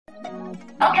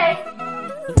Okay.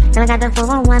 And I got the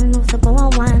 411, who's the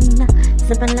 411?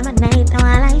 Sipping lemonade, though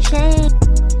I like shade.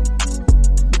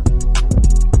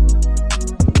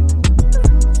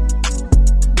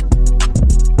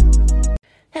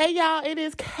 Hey y'all, it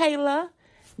is Kayla.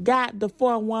 Got the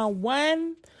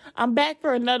 411. I'm back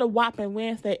for another Whopping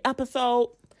Wednesday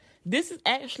episode. This is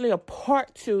actually a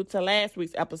part 2 to last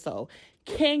week's episode.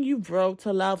 Can you grow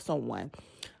to love someone?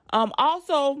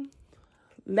 Also,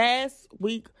 last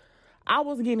week, I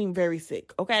was getting very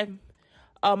sick, okay?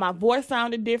 My voice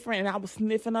sounded different and I was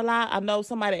sniffing a lot. I know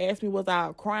somebody asked me, was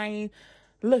I crying?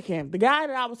 Look him. The guy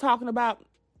that I was talking about,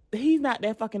 he's not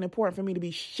that fucking important for me to be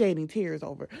shedding tears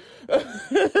over.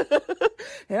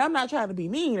 And I'm not trying to be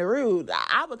mean or rude.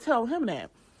 I would tell him that.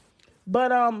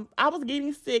 But I was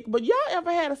getting sick. But y'all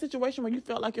ever had a situation where you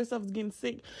felt like yourself was getting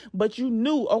sick, but you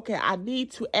knew, okay, I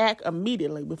need to act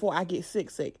immediately before I get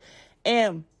sick?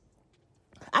 And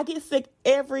I get sick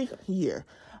every year.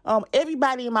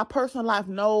 Everybody in my personal life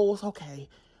knows, okay,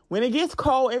 when it gets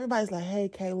cold, everybody's like, hey,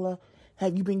 Kayla,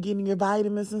 have you been getting your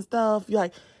vitamins and stuff? You're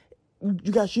like,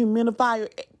 you got your humidifier.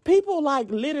 People like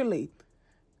literally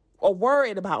are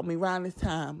worried about me around this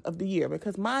time of the year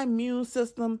because my immune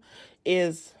system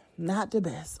is not the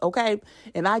best, okay?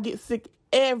 And I get sick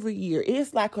every year.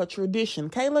 It's like a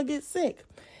tradition. Kayla gets sick.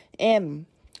 And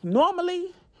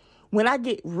normally, when I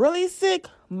get really sick,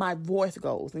 my voice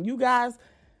goes. And you guys,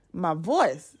 my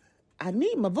voice, I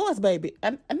need my voice, baby. I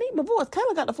need my voice.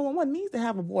 Kayla got the 411, needs to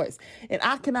have a voice. And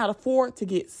I cannot afford to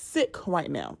get sick right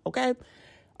now, okay?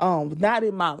 Not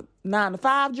in my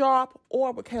 9-to-5 job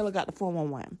or with Kayla got the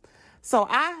 411. So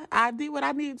I did what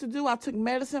I needed to do. I took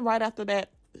medicine right after that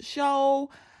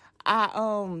show.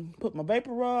 I put my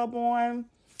vapor rub on,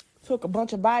 took a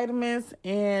bunch of vitamins,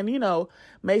 and,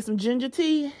 made some ginger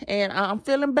tea, and I'm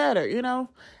feeling better,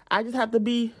 I just have to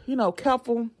be,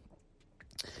 careful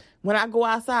when I go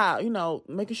outside,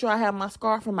 making sure I have my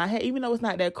scarf in my head. Even though it's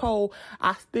not that cold,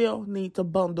 I still need to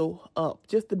bundle up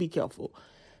just to be careful.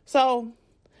 So,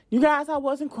 you guys, I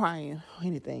wasn't crying or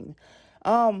anything.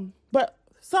 But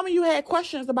some of you had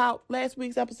questions about last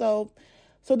week's episode.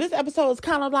 So this episode is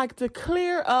kind of like to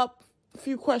clear up a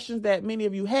few questions that many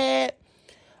of you had.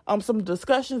 Some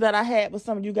discussions that I had with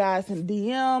some of you guys in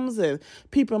DMs and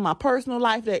people in my personal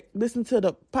life that listen to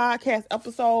the podcast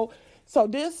episode. So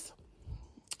this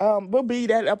will be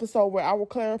that episode where I will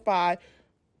clarify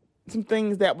some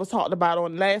things that was talked about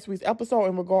on last week's episode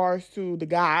in regards to the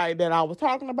guy that I was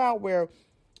talking about where,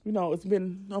 it's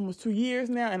been almost 2 years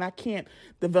now and I can't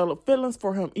develop feelings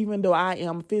for him even though I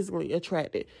am physically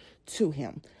attracted to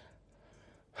him.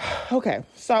 Okay,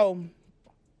 so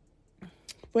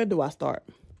where do I start?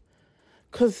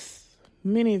 Because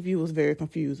many of you was very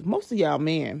confused. Most of y'all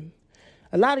men,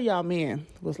 a lot of y'all men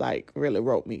was like, really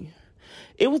wrote me.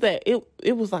 It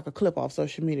was like a clip off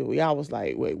social media where y'all was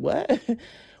like, wait, what?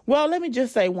 Well, let me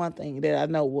just say one thing that I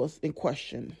know was in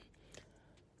question.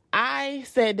 I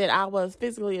said that I was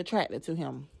physically attracted to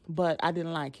him, but I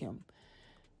didn't like him.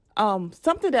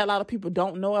 Something that a lot of people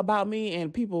don't know about me,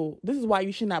 and this is why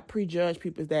you should not prejudge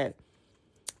people, is that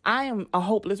I am a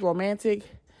hopeless romantic.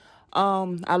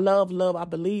 I love love. I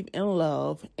believe in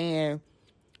love, and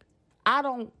I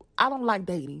don't like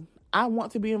dating. I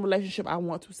want to be in a relationship. I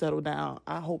want to settle down.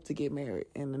 I hope to get married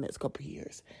in the next couple of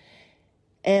years.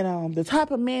 And the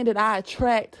type of man that I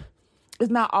attract is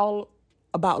not all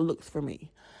about looks for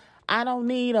me. I don't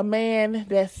need a man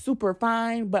that's super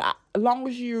fine, but as long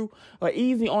as you are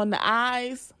easy on the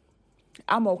eyes,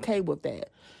 I'm okay with that.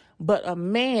 But a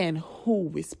man who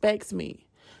respects me,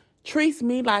 treats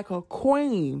me like a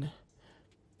queen,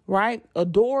 right?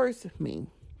 Adores me.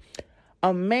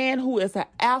 A man who is an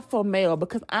alpha male,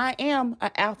 because I am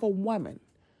an alpha woman.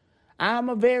 I'm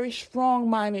a very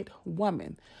strong-minded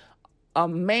woman. A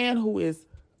man who is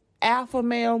alpha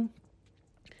male.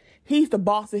 He's the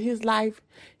boss of his life.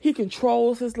 He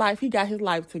controls his life. He got his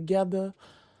life together.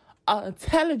 An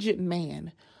intelligent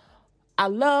man. I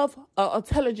love an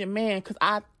intelligent man because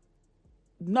I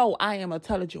know I am an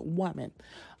intelligent woman.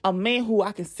 A man who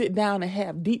I can sit down and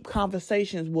have deep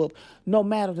conversations with no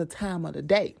matter the time of the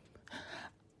day.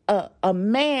 A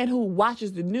man who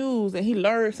watches the news and he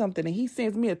learns something and he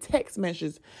sends me a text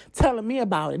message telling me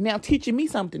about it, now teaching me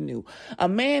something new. A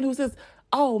man who says,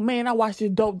 oh man, I watched this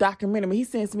dope documentary. He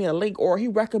sends me a link or he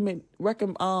recommend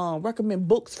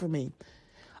books for me.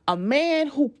 A man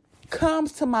who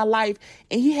comes to my life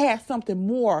and he has something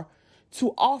more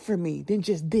to offer me than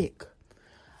just dick.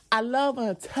 I love an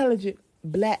intelligent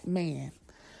black man.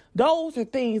 Those are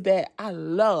things that I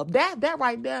love. That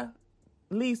right there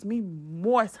leaves me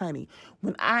moist, honey,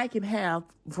 when I can have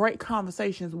great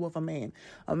conversations with a man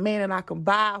that I can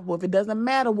vibe with. It doesn't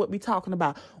matter what we talking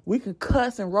about. We can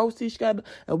cuss and roast each other,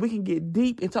 and we can get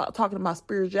deep and talking about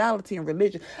spirituality and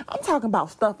religion. I'm talking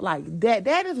about stuff like that.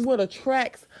 That is what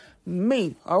attracts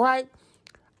me. All right.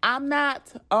 I'm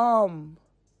not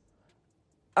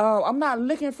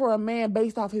looking for a man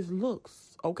based off his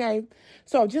looks. Okay.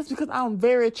 So just because I'm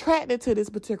very attracted to this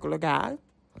particular guy,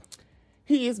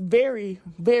 he is very,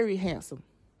 very handsome.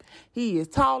 He is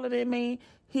taller than me.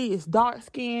 He is dark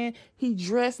skinned. He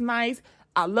dressed nice.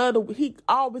 He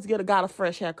always get a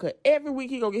fresh haircut. Every week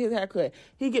he go get his haircut.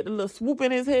 He get the little swoop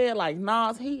in his head like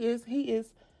Nas. He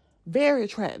is very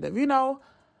attractive,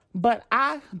 but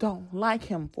I don't like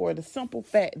him for the simple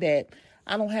fact that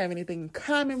I don't have anything in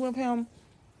common with him.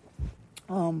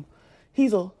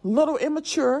 He's a little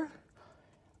immature.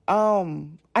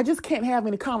 I just can't have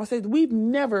any conversation. We've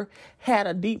never had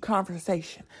a deep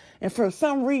conversation. And for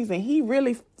some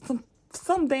reason,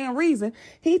 some damn reason,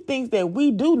 he thinks that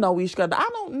we do know each other. I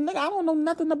don't know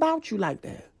nothing about you like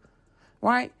that.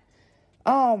 Right?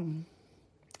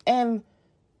 And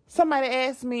somebody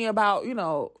asked me about,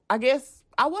 I guess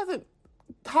I wasn't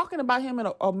talking about him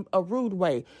in a rude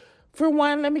way. For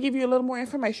one, let me give you a little more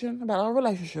information about our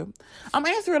relationship. I'm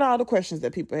answering all the questions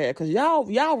that people had because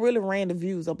y'all really ran the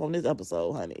views up on this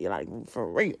episode, honey. Like,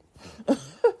 for real.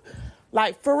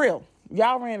 Like, for real.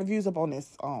 Y'all ran the views up on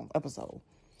this episode.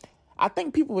 I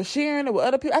think people were sharing it with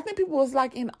other people. I think people was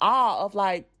like in awe of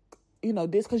like,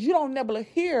 this, because you don't never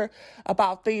hear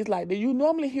about things like that. You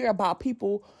normally hear about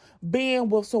people being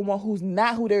with someone who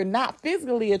they're not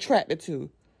physically attracted to,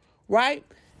 right?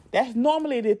 That's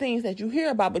normally the things that you hear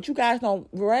about, but you guys don't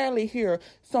rarely hear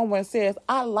someone says,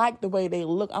 I like the way they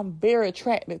look. I'm very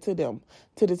attracted to them,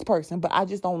 to this person, but I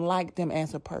just don't like them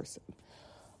as a person.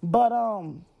 But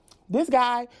this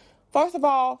guy, first of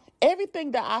all,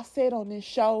 everything that I said on this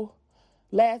show,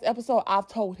 last episode, I've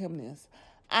told him this.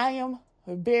 I am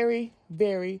very,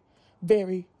 very,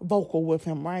 very vocal with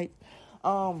him, right?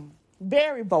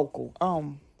 Very vocal.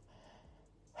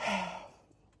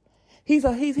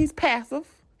 He's passive.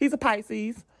 He's a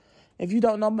Pisces. If you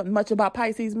don't know much about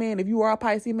Pisces men, if you are a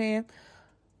Pisces man,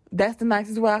 that's the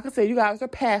nicest way I can say. You guys are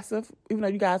passive, even though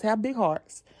you guys have big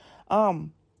hearts. But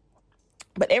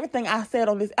everything I said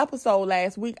on this episode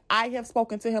last week, I have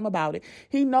spoken to him about it.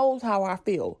 He knows how I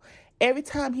feel. Every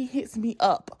time he hits me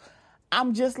up,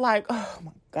 I'm just like, oh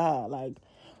my God, like,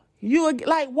 what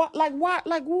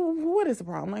is the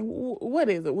problem? Like, what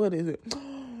is it?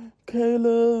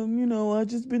 Kayla, I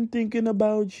just been thinking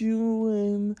about you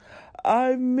and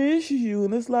I miss you.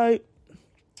 And it's like,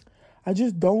 I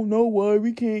just don't know why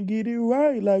we can't get it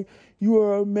right. Like, you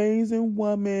are an amazing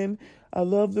woman. I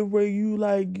love the way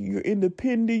you're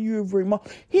independent. You're very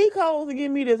He calls to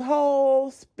give me this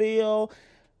whole spiel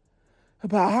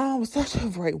about how I'm such a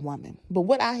great woman. But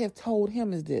what I have told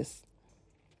him is this.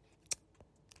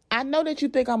 I know that you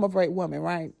think I'm a great woman,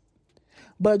 right?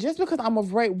 But just because I'm a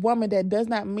great woman, that does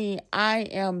not mean I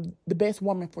am the best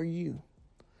woman for you.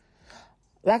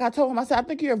 Like I told him, I said, I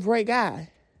think you're a great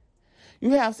guy. You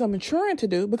have some maturing to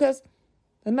do, because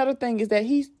another thing is that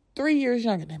he's 3 years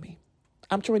younger than me.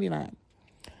 I'm 29.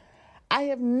 I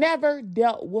have never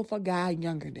dealt with a guy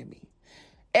younger than me.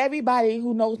 Everybody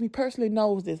who knows me personally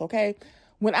knows this, okay?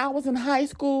 When I was in high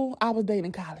school, I was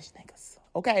dating college niggas,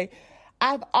 okay?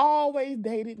 I've always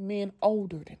dated men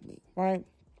older than me, right?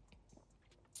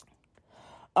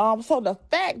 So the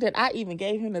fact that I even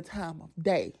gave him the time of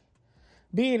day,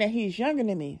 being that he's younger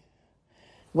than me,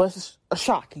 was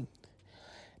shocking.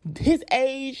 His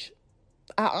age,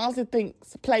 I honestly think,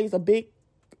 plays a big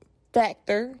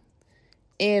factor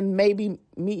in maybe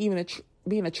me even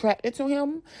being attracted to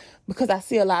him, because I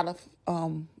see a lot of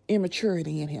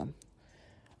immaturity in him.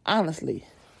 Honestly.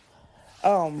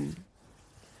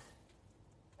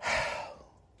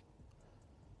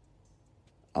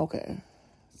 Okay.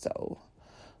 So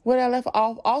what I left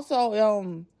off,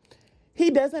 also,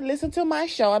 he doesn't listen to my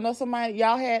show. I know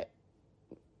y'all had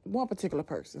one particular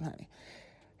person, honey,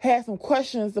 had some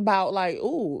questions about like,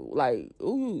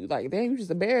 damn, you just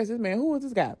embarrassed this man. Who is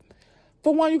this guy?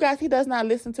 For one, you guys, he does not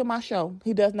listen to my show.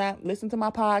 He does not listen to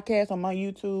my podcast on my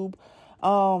YouTube.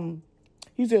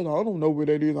 He says, I don't know where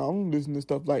that is. I don't listen to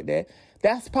stuff like that.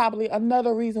 That's probably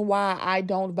another reason why I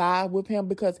don't vibe with him,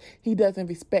 because he doesn't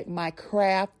respect my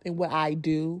craft and what I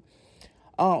do.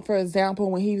 For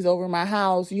example, when he was over my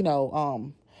house,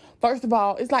 first of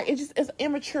all, it's like, it's an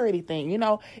immaturity thing,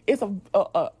 it's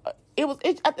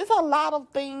it's a lot of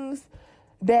things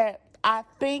that I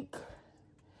think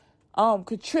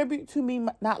contribute to me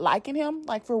not liking him.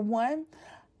 Like, for one,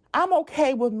 I'm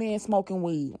okay with men smoking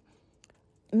weed.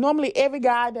 normally every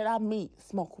guy that I meet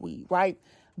smoke weed, right?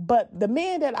 But the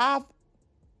men that I've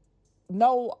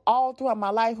know all throughout my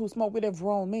life who smoke with, are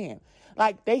grown men.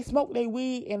 Like, they smoke their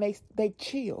weed and they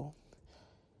chill.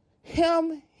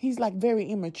 Him, he's like very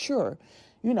immature.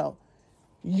 You know,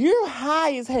 you're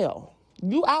high as hell.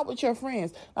 You out with your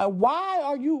friends. Like,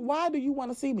 why do you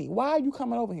want to see me? Why are you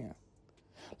coming over here?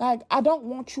 Like, I don't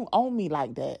want you on me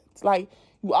like that. It's like,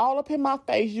 you all up in my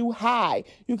face, you high.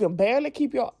 You can barely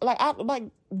keep your,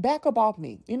 back up off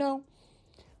me, you know?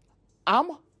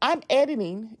 I'm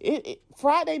editing.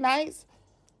 Friday nights,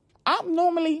 I'm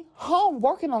normally home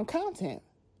working on content.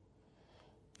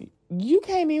 You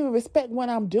can't even respect what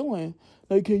I'm doing.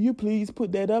 Like, can you please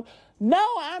put that up? No,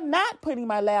 I'm not putting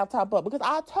my laptop up because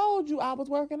I told you I was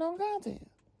working on content.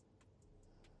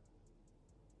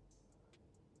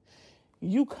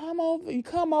 You come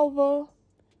over,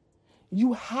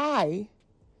 you high.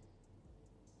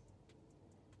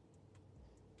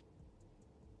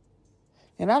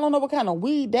 And I don't know what kind of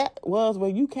weed that was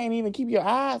where you can't even keep your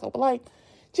eyes open. Like,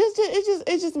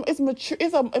 it's mature.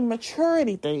 It's a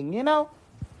maturity thing, you know.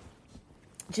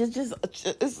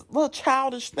 It's little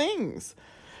childish things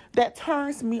that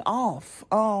turns me off.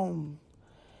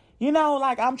 You know,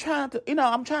 like I'm trying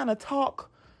to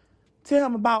talk to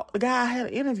him about the guy I had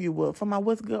an interview with for my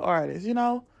What's Good artist. You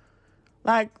know,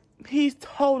 like he's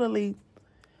totally,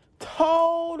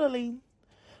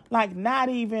 like not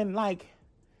even like.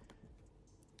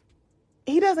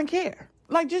 He doesn't care.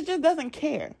 Like, just doesn't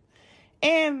care.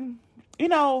 And, you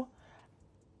know,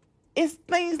 it's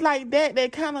things like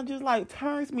that kind of just, like,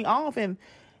 turns me off. And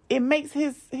it makes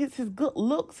his good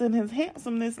looks and his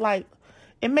handsomeness, like,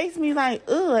 it makes me, like,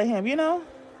 at him, you know?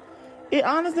 It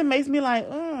honestly makes me, like,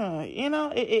 you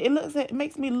know? It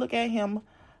makes me look at him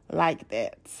like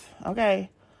that. Okay?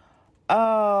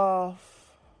 I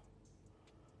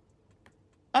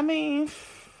mean,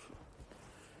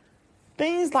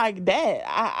 things like that.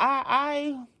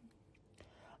 I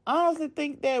honestly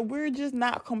think that we're just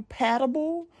not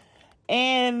compatible,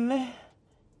 and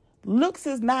looks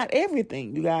is not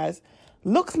everything, you guys.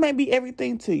 Looks may be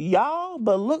everything to y'all,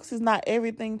 but looks is not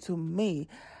everything to me.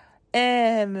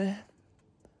 And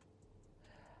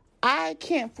I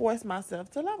can't force myself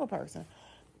to love a person.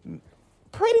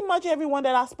 Pretty much everyone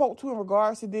that I spoke to in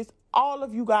regards to this, all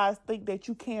of you guys think that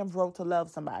you can grow to love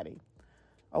somebody.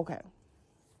 Okay.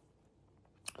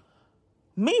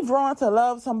 Me growing to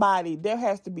love somebody, there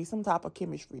has to be some type of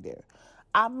chemistry there.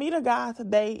 I meet a guy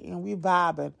today and we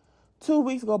vibing. 2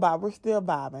 weeks go by, we're still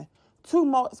vibing. 2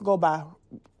 months go by,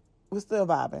 we're still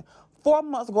vibing. 4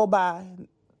 months go by,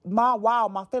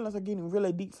 my feelings are getting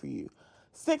really deep for you.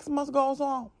 6 months goes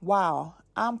on, wow,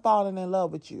 I'm falling in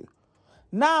love with you.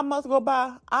 9 months go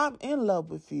by, I'm in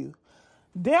love with you.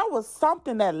 There was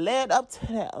something that led up to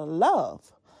that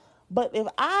love. But if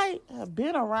I have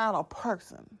been around a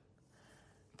person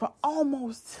for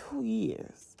almost 2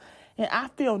 years and I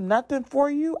feel nothing for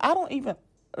you, I don't even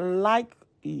like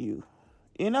you,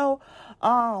 you know,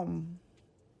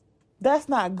 that's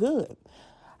not good.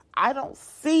 I don't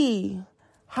see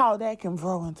how that can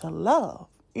grow into love.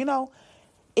 You know,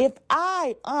 if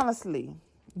I honestly,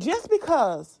 just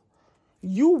because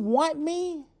you want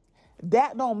me,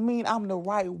 that don't mean I'm the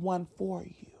right one for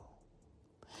you.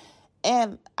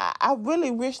 And I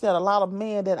really wish that a lot of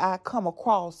men that I come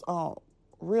across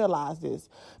realize this,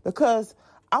 because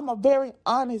I'm a very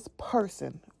honest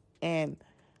person and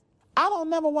I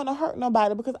don't never want to hurt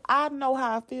nobody, because I know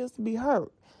how it feels to be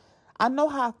hurt. I know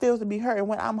how it feels to be hurt. And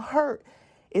when I'm hurt,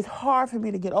 it's hard for me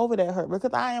to get over that hurt,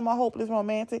 because I am a hopeless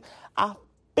romantic. I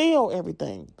feel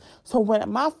everything. So when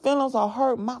my feelings are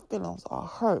hurt, my feelings are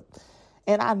hurt.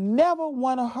 And I never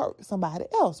want to hurt somebody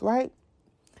else, right?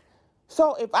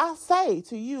 So if I say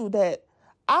to you that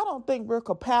I don't think we're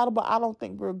compatible, I don't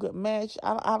think we're a good match,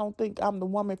 I don't think I'm the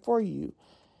woman for you,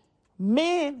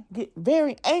 men get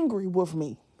very angry with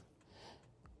me.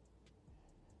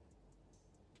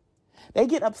 They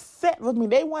get upset with me.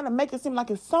 They want to make it seem like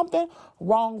it's something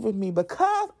wrong with me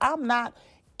because I'm not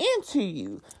into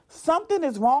you. Something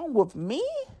is wrong with me?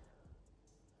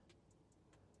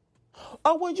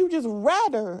 Or would you just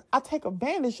rather I take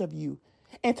advantage of you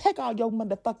and take all your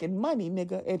motherfucking money,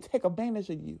 nigga, and take advantage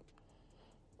of you?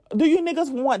 Do you niggas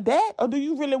want that? Or do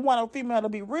you really want a female to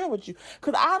be real with you?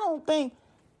 Because I don't think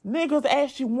niggas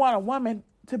actually want a woman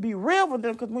to be real with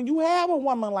them. Because when you have a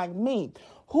woman like me,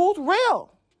 who's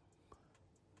real?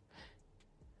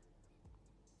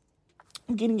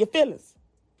 I'm getting your feelings.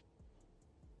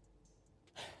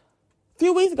 A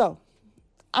few weeks ago,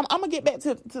 I'm going to get back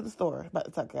to the story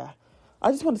about the guy.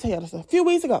 I just want to tell you this. A few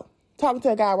weeks ago, talking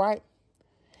to a guy, right?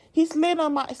 He slid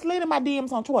in my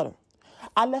DMs on Twitter.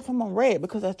 I left him on red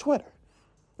because of Twitter.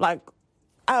 Like,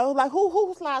 I was like,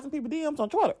 who slides in people DMs on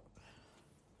Twitter?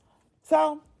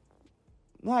 So,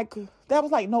 like, that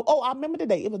was like, no, I remember the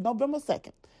date. It was November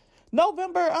 2nd.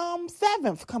 November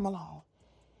 7th come along.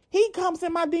 He comes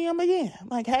in my DM again.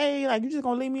 Like, hey, like, you just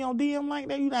gonna leave me on DM like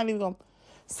that? You not even gonna...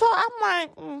 So I'm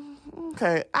like,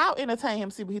 okay, I'll entertain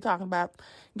him, see what he's talking about.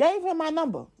 Gave him my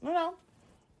number,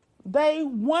 Day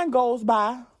 1 goes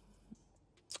by.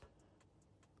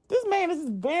 This man is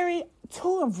very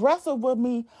too aggressive with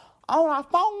me on our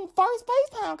phone first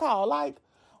FaceTime call. Like,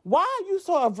 why are you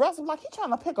so aggressive? Like, he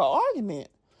trying to pick an argument.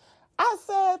 I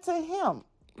said to him,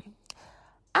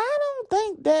 I don't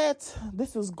think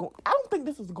this is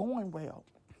going well.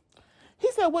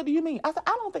 He said, what do you mean? I said,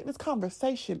 I don't think this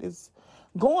conversation is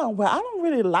going well. I don't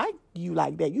really like you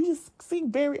like that. You just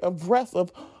seem very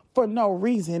aggressive for no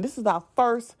reason. This is our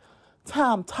first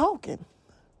time talking.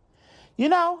 He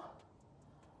kind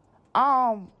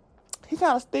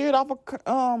of steered off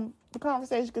the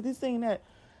conversation because he seen that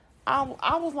I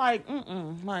was like,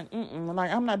 like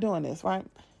I'm not doing this, right?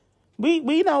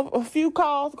 We a few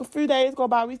days go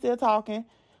by, we still talking.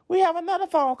 We have another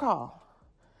phone call.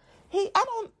 He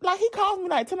calls me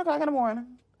like 10 o'clock in the morning.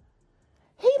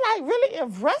 He like really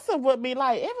aggressive with me.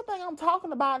 Like everything I'm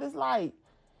talking about is like,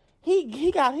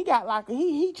 he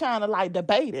trying to like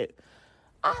debate it.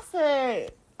 I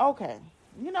said, okay,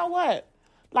 you know what?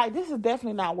 Like this is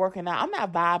definitely not working out. I'm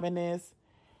not vibing this.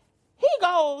 He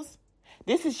goes,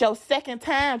 this is your second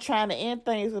time trying to end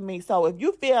things with me. So if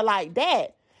you feel like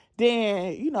that,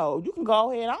 then, you can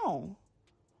go ahead on.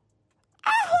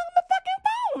 I hung the fucking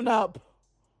phone up.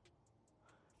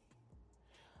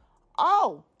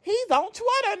 Oh, he's on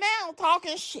Twitter now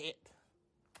talking shit.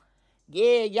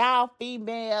 Yeah, y'all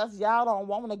females, y'all don't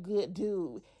want a good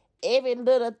dude. Every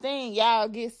little thing y'all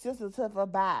get sensitive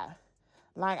about.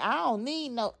 Like, I don't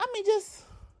need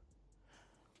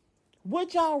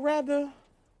would y'all rather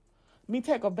me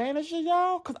take advantage of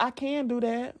y'all? Because I can do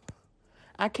that.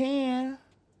 I can.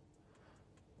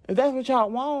 If that's what y'all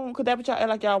want, because that's what y'all act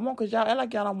like y'all want, because y'all act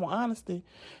like y'all don't want honesty.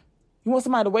 You want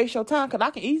somebody to waste your time, because I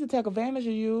can easily take advantage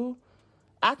of you.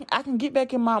 I can get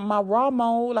back in my raw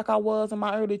mode like I was in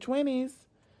my early 20s.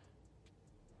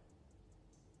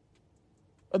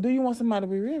 Or do you want somebody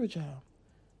to be real with y'all?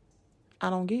 I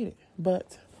don't get it.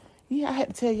 But, yeah, I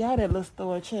had to tell y'all that little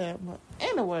story, Chad. But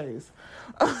anyways.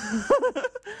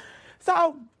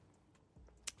 So,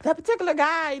 that particular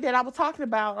guy that I was talking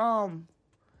about,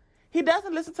 he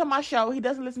doesn't listen to my show. He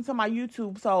doesn't listen to my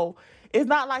YouTube. So, it's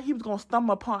not like he was going to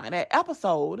stumble upon that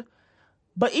episode.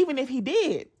 But even if he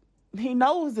did, he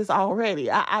knows this already.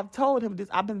 I've told him this.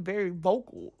 I've been very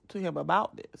vocal to him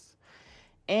about this.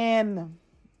 And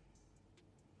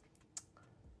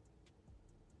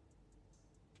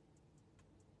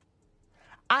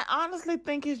I honestly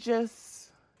think it's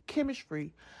just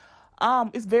chemistry.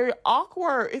 It's very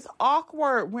awkward. It's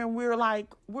awkward when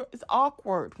it's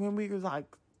awkward when we're like,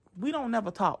 we don't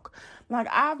never talk. Like,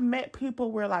 I've met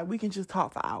people where like we can just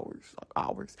talk for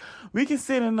hours. We can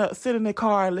sit in the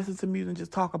car and listen to music and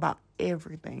just talk about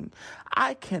everything.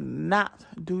 I cannot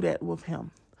do that with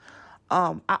him.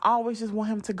 I always just want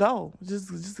him to go.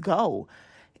 Just go.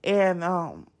 And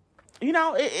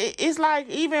it's like,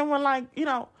 even when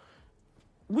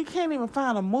we can't even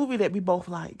find a movie that we both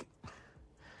like.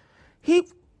 He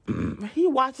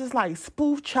watches like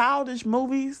spoof childish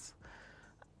movies.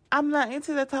 I'm not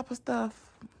into that type of stuff.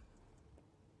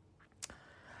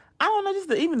 I don't know, just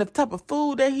even the type of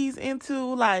food that he's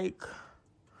into, like,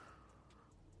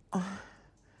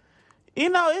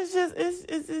 it's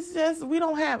just, we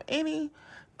don't have anything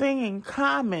in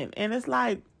common. And it's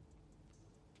like,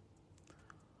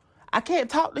 I can't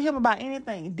talk to him about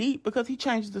anything deep because he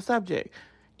changes the subject.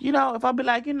 If I be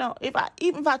like,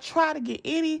 if I try to get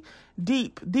any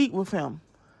deep with him,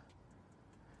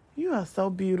 you are so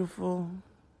beautiful.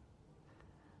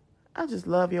 I just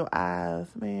love your eyes,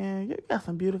 man. You got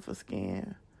some beautiful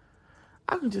skin.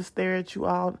 I can just stare at you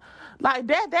all. Like,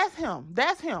 that's him.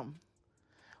 That's him.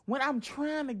 When I'm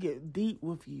trying to get deep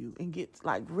with you and get,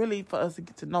 like, really for us to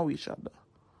get to know each other.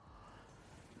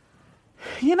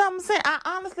 You know what I'm saying? I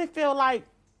honestly feel like,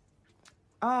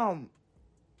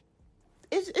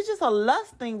 it's just a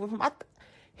lust thing with him.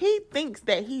 He thinks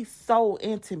that he's so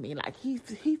into me. Like, he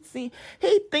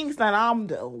thinks that I'm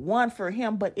the one for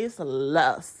him, but it's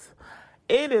lust.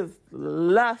 It is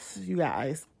lust, you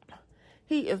guys.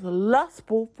 He is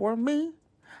lustful for me.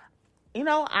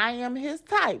 I am his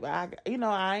type. I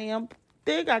am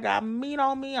thick. I got meat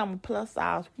on me. I'm a plus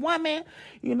size woman.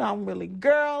 I'm really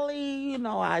girly.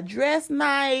 I dress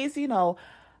nice.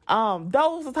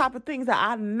 Those are the type of things that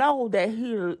I know that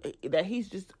he's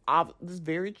just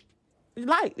very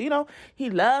like, he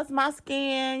loves my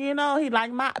skin, he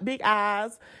like my big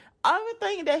eyes.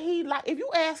 Everything that he like, if you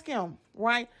ask him,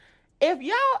 right? If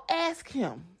y'all ask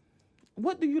him,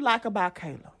 what do you like about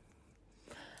Kayla?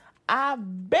 I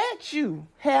bet you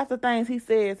half the things he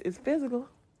says is physical.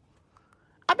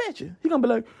 I bet you. He gonna be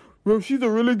like, well, she's a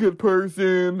really good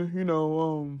person,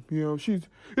 she's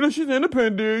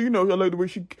independent, I like the way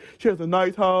she has a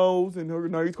nice house and her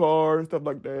nice car and stuff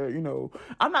like that,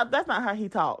 that's not how he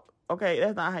talk, okay?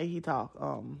 That's not how he talk.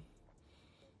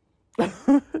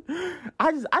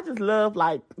 I just love,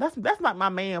 like, that's like my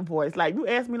man voice. Like, you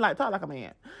ask me, like, talk like a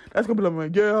man. That's gonna be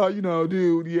like, yeah,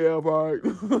 dude, yeah, right.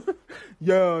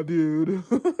 Yeah, dude.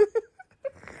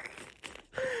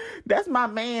 That's my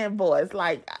man voice,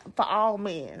 like, for all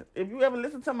men. If you ever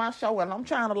listen to my show and I'm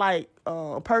trying to, like,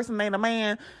 impersonate a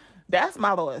man, that's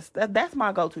my voice. That's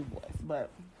my go-to voice.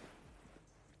 But,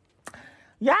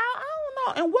 y'all, I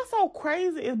don't know. And what's so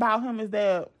crazy about him is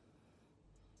that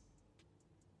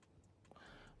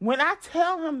when I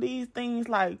tell him these things,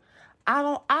 like,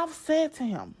 I've said to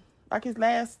him, like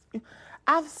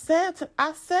I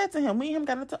said to him, me and him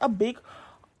got into a big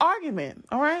argument,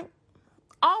 all right?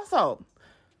 Also,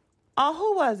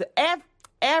 who was it?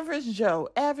 Average Joe.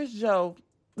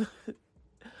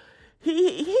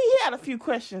 He had a few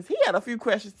questions. He had a few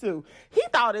questions too. He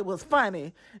thought it was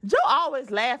funny. Joe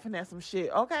always laughing at some shit,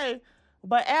 okay?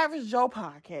 But Average Joe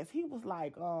podcast, he was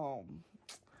like, what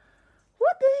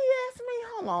did he ask me?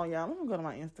 Hold on, y'all. Let me go to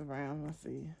my Instagram. Let's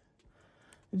see.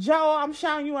 Joe, I'm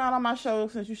shouting you out on my show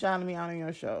since you shouting me out on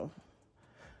your show.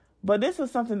 But this was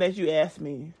something that you asked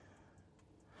me.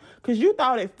 Because you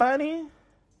thought it funny.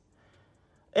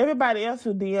 Everybody else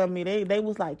who DM'd me, they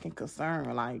was like in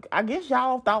concern. Like, I guess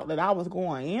y'all thought that I was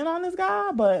going in on this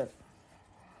guy, but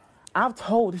I've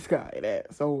told this guy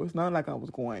that. So it's not like I was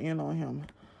going in on him.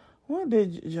 What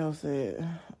did Joe say?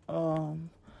 Hold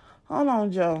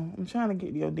on, Joe. I'm trying to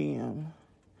get your DM.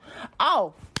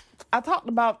 Oh, I talked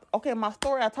about, my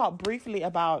story, I talked briefly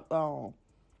about,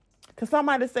 because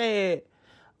somebody said,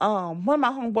 one of my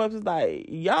homeboys was like,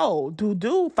 yo, do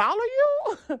dude follow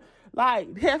you?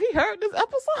 Like, have he heard this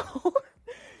episode?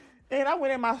 And I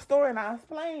went in my story and I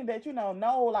explained that,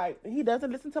 no, like, he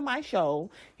doesn't listen to my show.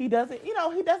 He doesn't, he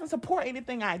doesn't support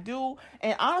anything I do.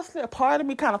 And honestly, a part of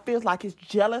me kind of feels like it's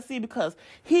jealousy because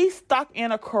he's stuck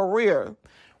in a career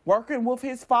working with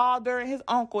his father and his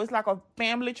uncle. It's like a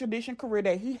family tradition career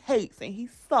that he hates and he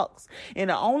sucks. And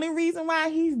the only reason why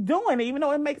he's doing it, even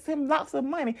though it makes him lots of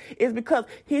money, is because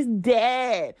his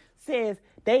dad says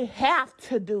they have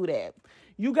to do that.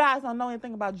 You guys don't know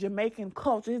anything about Jamaican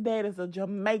culture. His dad is a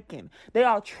Jamaican. They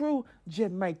are true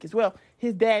Jamaicans. Well,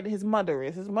 his dad and his mother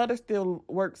is. His mother still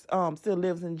works, still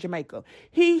lives in Jamaica.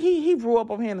 He grew up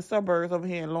over here in the suburbs, over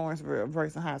here in Lawrenceville,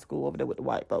 Verson High School, over there with the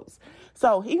white folks.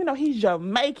 So even though he's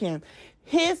Jamaican,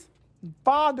 his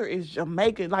father is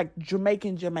Jamaican, like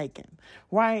Jamaican,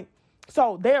 right?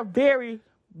 So they're very,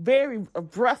 very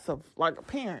aggressive, like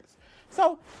parents.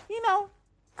 So,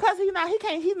 because he's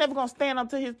never going to stand up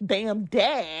to his damn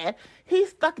dad. He's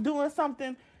stuck doing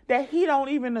something that he don't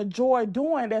even enjoy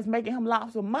doing that's making him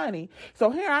lots of money.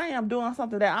 So here I am doing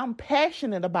something that I'm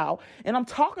passionate about. And I'm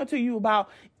talking to you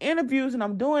about interviews and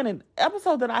I'm doing an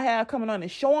episode that I have coming on and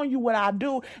showing you what I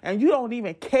do. And you don't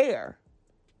even care.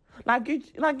 I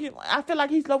feel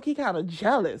like he's low-key kind of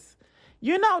jealous.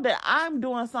 You know that I'm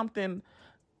doing something.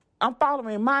 I'm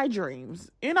following my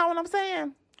dreams. You know what I'm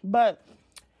saying? But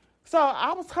so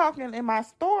I was talking in my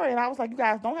story and I was like, you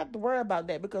guys don't have to worry about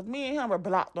that because me and him are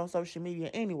blocked on social media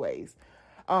anyways.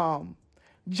 Joe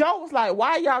was like,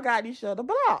 why y'all got each other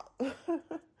blocked?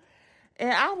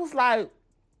 And I was like,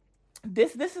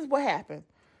 this is what happened.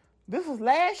 This was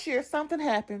last year. Something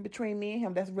happened between me and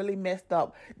him that's really messed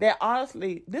up. That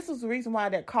honestly, this is the reason why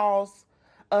that caused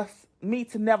me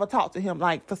to never talk to him,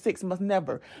 like, for 6 months,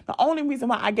 never. The only reason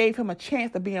why I gave him a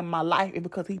chance to be in my life is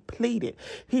because he pleaded.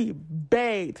 He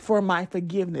begged for my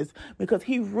forgiveness because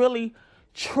he really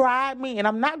tried me. And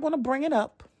I'm not going to bring it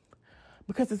up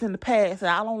because it's in the past.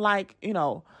 And I don't like,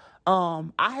 I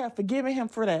have forgiven him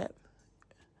for that.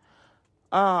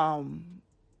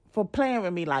 For playing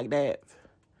with me like that.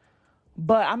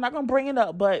 But I'm not going to bring it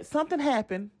up. But something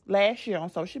happened last year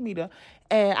on social media.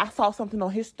 And I saw something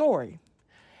on his story.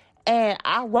 And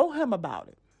I wrote him about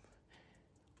it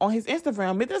on his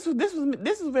Instagram. But this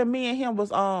was when me and him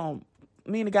was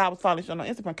me and the guy was following each other on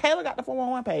Instagram. Kayla got the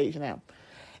 411 page now,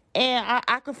 and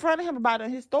I confronted him about it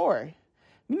in his story.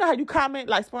 You know how you comment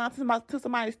like to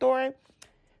somebody's story.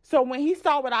 So when he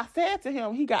saw what I said to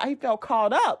him, he felt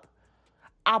caught up.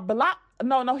 I blocked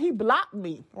No, he blocked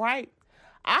me, right?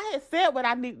 I had said what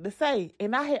I needed to say,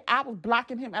 and I was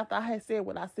blocking him after I had said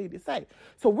what I needed to say.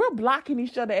 So we're blocking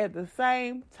each other at the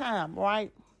same time,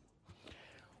 right?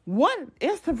 What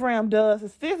Instagram does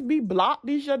is since we blocked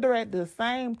each other at the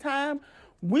same time,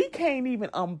 we can't even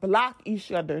unblock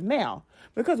each other now.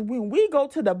 Because when we go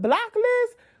to the block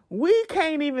list, we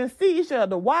can't even see each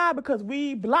other. Why? Because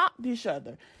we blocked each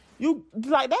other.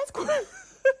 That's crazy.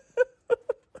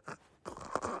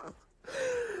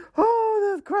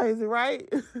 Oh, that's crazy, right?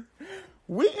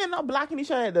 We end up blocking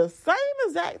each other at the same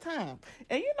exact time.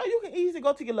 And you can easily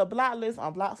go to your little block list,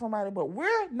 unblock somebody, but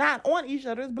we're not on each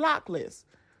other's block list.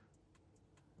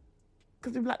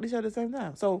 Because we blocked each other at the same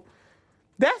time. So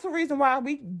that's the reason why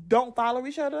we don't follow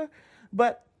each other.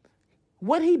 But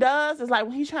what he does is like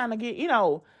when he's trying to get,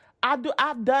 I've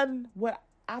done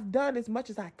as much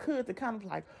as I could to kind of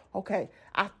like, okay,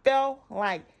 I felt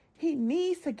like he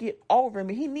needs to get over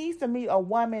me. He needs to meet a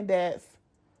woman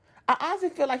I honestly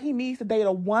feel like he needs to date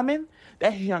a woman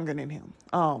that's younger than him.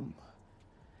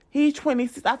 He's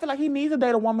 26. I feel like he needs to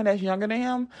date a woman that's younger than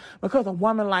him because a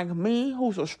woman like me,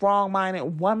 who's a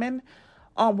strong-minded woman,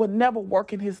 would never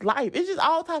work in his life. It's just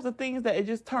all types of things that it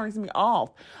just turns me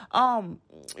off.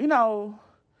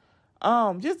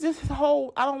 Just his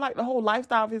whole, I don't like the whole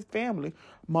lifestyle of his family.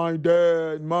 My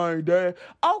dad.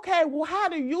 Okay, well, how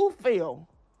do you feel?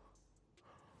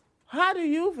 How do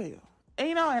you feel?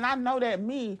 And I know that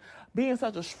me being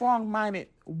such a strong-minded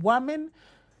woman,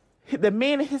 the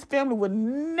man in his family would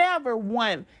never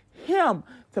want him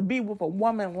to be with a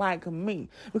woman like me.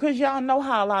 Because y'all know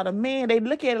how a lot of men, they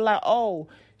look at it like, oh,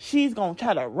 she's going to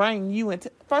try to rein you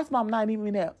into. First of all, I'm not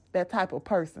even that type of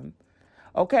person.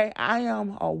 Okay? I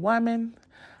am a woman.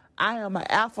 I am an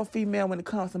alpha female when it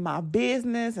comes to my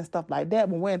business and stuff like that.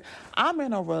 But when I'm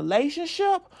in a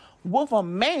relationship with a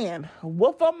man,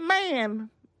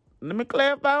 let me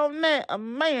clarify on that,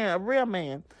 a real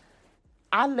man,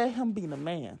 I let him be the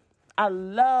man. I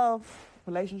love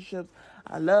relationships.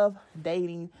 I love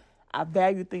dating. I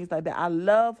value things like that. I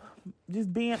love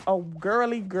just being a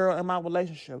girly girl in my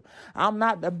relationship. I'm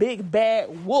not the big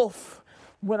bad wolf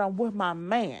when I'm with my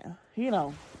man,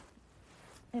 And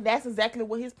that's exactly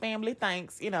what his family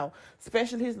thinks,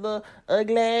 especially his little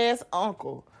ugly ass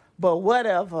uncle. But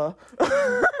whatever.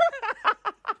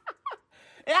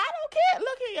 And I don't care.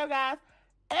 Look here, you guys.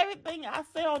 Everything I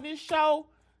say on this show,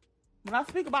 when I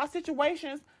speak about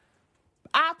situations,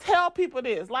 I tell people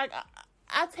this. Like,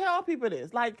 I tell people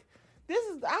this. Like,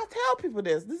 I tell people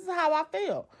this. This is how I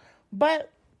feel.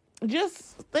 But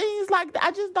just things like that,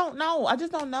 I just don't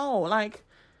know. Like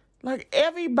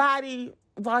everybody,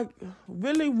 like,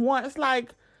 really wants,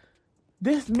 like,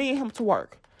 this me and him to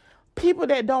work. People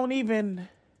that don't even,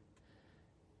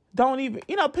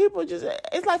 people just,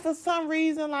 it's like for some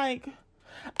reason, like,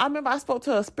 I remember I spoke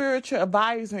to a spiritual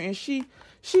advisor and she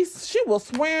was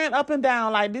swearing up and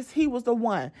down like he was the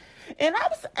one. And I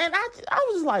was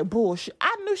just like, bullshit.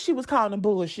 I knew she was calling him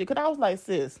bullshit because I was like,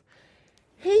 sis,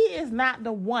 he is not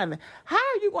the one. How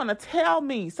are you going to tell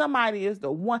me somebody is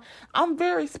the one? I'm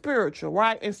very spiritual,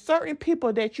 right? And certain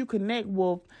people that you connect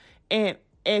with and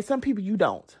some people you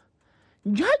don't.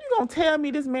 How you going to tell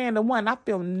me this man the one? I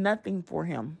feel nothing for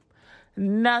him.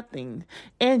 Nothing.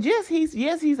 And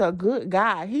he's a good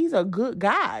guy. He's a good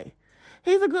guy.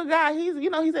 He's at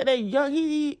that young,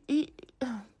 he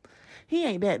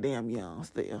ain't that damn young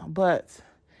still, but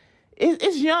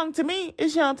it's young to me.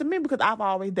 It's young to me because I've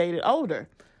always dated older.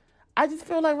 I just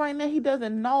feel like right now he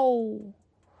doesn't know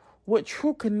what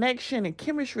true connection and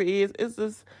chemistry is. It's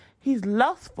just, he's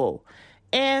lustful.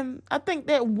 And I think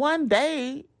that one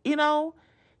day,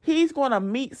 he's going to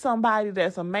meet somebody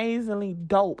that's amazingly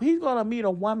dope. He's going to meet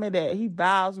a woman that he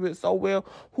vibes with so well,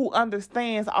 who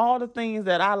understands all the things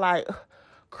that I like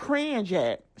cringe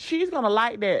at. She's going to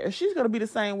like that. She's going to be the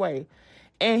same way.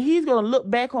 And he's going to look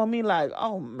back on me like,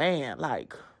 oh man,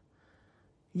 like,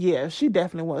 yeah, she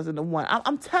definitely wasn't the one.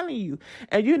 I'm telling you.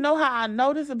 And you know how I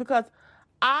noticed it? Because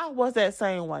I was that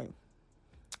same way.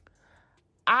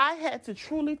 I had to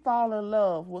truly fall in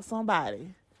love with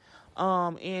somebody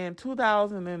in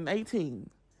 2018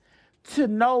 to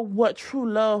know what true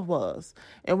love was.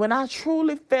 And when I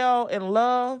truly fell in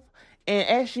love and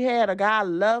actually had a guy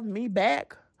love me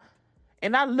back,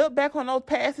 and I look back on those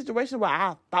past situations where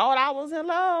I thought I was in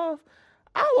love,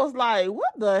 I was like,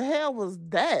 what the hell was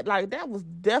that? Like, that was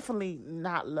definitely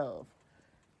not love.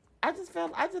 I just feel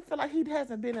like he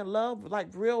hasn't been in love, like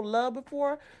real love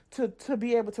before, to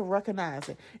be able to recognize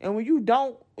it. And when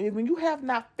you have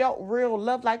not felt real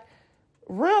love, like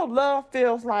real love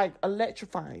feels like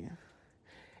electrifying.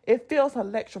 It feels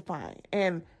electrifying.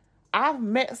 And I've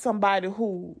met somebody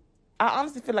who I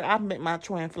honestly feel like I've met my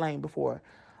twin flame before.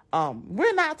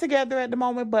 We're not together at the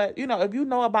moment, but if you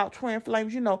know about twin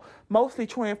flames, mostly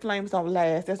twin flames don't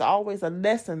last. There's always a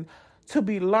lesson to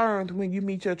be learned when you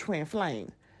meet your twin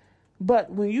flame. But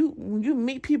when you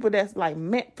meet people that's like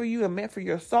meant for you and meant for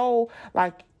your soul,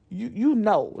 like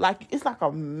like it's like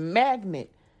a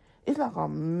magnet. It's like a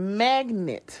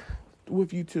magnet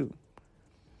with you two.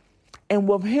 And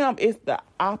with him, it's the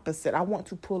opposite. I want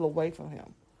to pull away from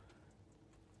him.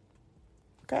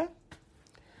 Okay?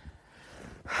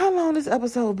 How long this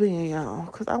episode been, y'all?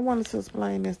 Because I wanted to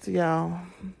explain this to y'all.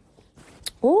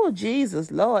 Oh,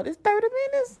 Jesus, Lord. It's 30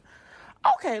 minutes?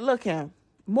 Okay, look here.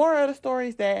 More of the story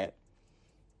is that,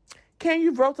 can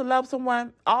you grow to love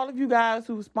someone? All of you guys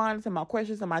who responded to my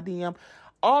questions in my DM,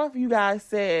 all of you guys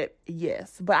said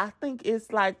yes. But I think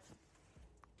it's like,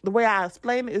 the way I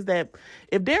explain it is that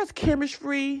if there's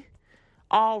chemistry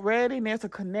already and there's a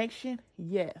connection,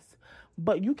 yes.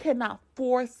 But you cannot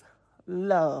force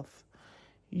love.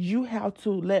 You have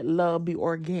to let love be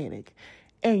organic.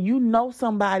 And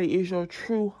somebody is your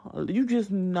true, you just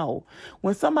know.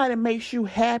 When somebody makes you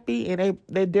happy and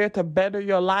they're there to better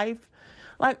your life,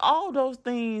 like all those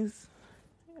things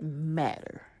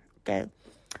matter. Okay.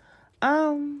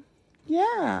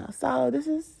 Yeah. So this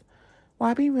is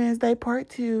YB Wednesday Part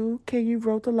 2. Can you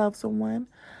grow to love someone?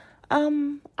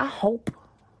 I hope.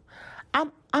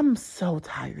 I'm so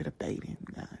tired of dating,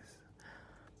 guys.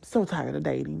 So tired of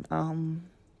dating.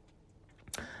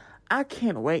 I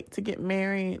can't wait to get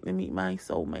married and meet my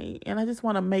soulmate. And I just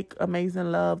want to make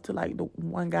amazing love to like the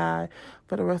one guy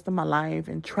for the rest of my life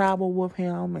and travel with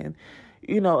him and,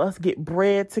 us get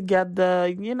bread together,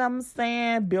 you know what I'm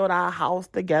saying? Build our house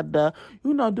together,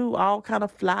 do all kind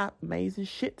of fly, amazing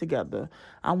shit together.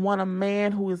 I want a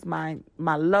man who is my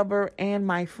lover and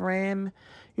my friend,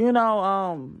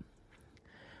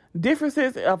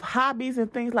 differences of hobbies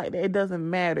and things like that. It doesn't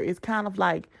matter. It's kind of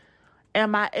like,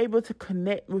 am I able to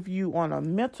connect with you on a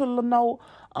mental note,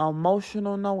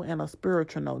 emotional note, and a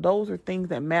spiritual note? Those are things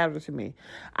that matter to me.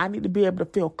 I need to be able to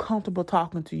feel comfortable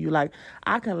talking to you. Like,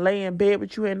 I can lay in bed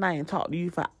with you at night and talk to you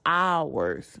for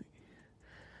hours.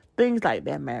 Things like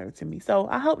that matter to me. So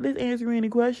I hope this answers any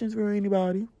questions for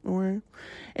anybody. All right?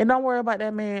 And don't worry about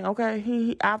that man,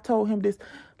 okay? I've told him this.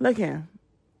 Look here.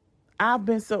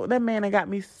 That man got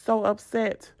me so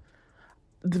upset.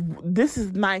 This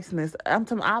is niceness.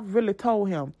 I've really told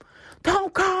him,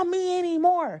 don't call me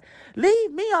anymore.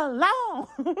 Leave me alone.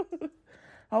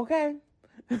 Okay?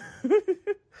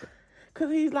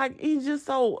 Because he's just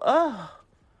so,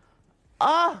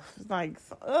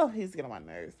 he's getting on my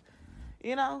nerves.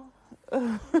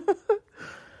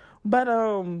 But,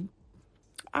 all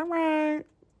right.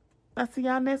 I'll see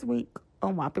y'all next week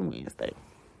on Whopping Wednesday.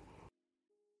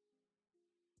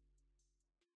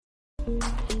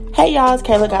 Hey y'all, it's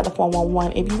Kayla Got the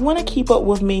 411. If you want to keep up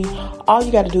with me, all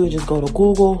you got to do is just go to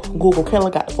Google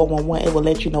Kayla Got the 411. It will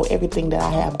let you know everything that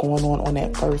I have going on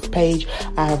that first page.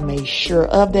 I have made sure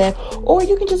of that. Or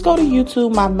you can just go to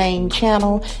YouTube, my main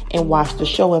channel, and watch the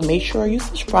show and make sure you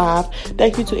subscribe.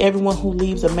 Thank you to everyone who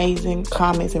leaves amazing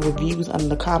comments and reviews under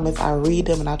the comments. I read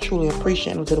them and I truly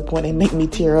appreciate them to the point they make me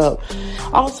tear up.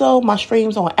 Also, my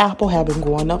streams on Apple have been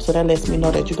going up, so that lets me know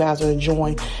that you guys are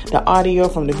enjoying the audio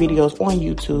from the videos on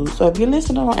YouTube. So if you're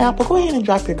listening on Apple, go ahead and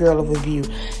drop your girl a review.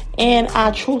 And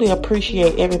I truly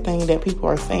appreciate everything that people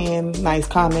are saying, nice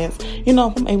comments. If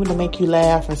I'm able to make you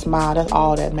laugh and smile, that's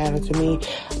all that matters to me.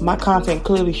 My content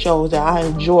clearly shows that I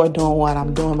enjoy doing what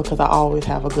I'm doing because I always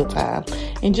have a good time.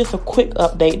 And just a quick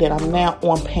update that I'm now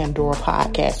on Pandora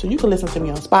Podcast. So you can listen to me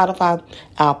on Spotify,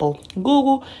 Apple,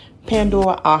 Google,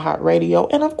 Pandora, iHeartRadio,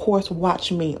 and of course,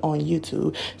 watch me on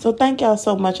YouTube. So thank y'all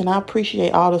so much, and I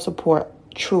appreciate all the support,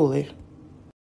 truly.